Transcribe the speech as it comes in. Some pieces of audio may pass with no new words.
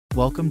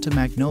Welcome to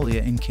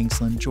Magnolia in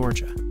Kingsland,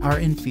 Georgia. Our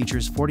inn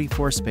features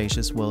 44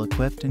 spacious,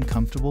 well-equipped, and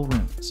comfortable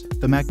rooms.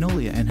 The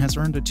Magnolia Inn has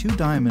earned a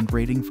 2-diamond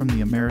rating from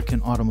the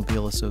American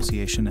Automobile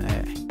Association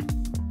AA.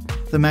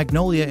 The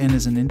Magnolia Inn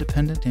is an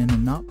independent inn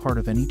and not part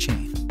of any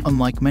chain.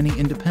 Unlike many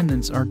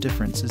independents, our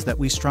difference is that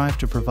we strive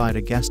to provide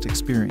a guest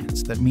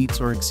experience that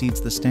meets or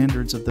exceeds the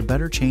standards of the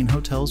better chain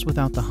hotels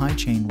without the high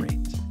chain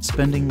rates.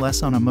 Spending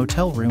less on a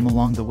motel room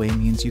along the way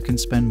means you can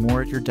spend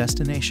more at your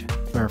destination.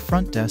 Our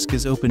front desk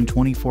is open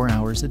 24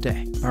 hours a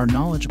day. Our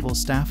knowledgeable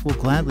staff will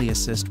gladly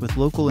assist with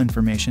local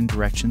information,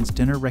 directions,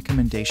 dinner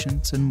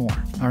recommendations, and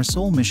more. Our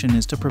sole mission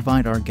is to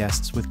provide our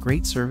guests with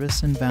great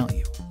service and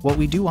value. What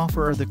we do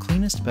offer are the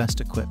cleanest, best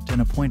equipped,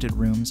 and appointed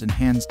rooms, and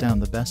hands down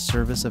the best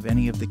service of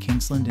any of the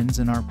Kingsland Inns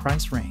in our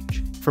price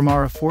range. From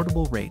our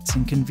affordable rates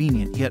and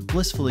convenient yet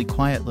blissfully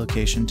quiet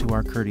location to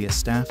our courteous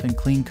staff and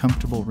clean,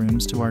 comfortable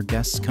rooms to our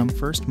guests come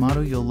first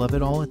motto, you'll love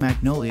it all at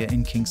Magnolia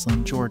in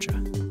Kingsland, Georgia.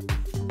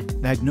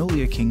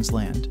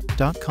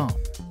 MagnoliaKingsland.com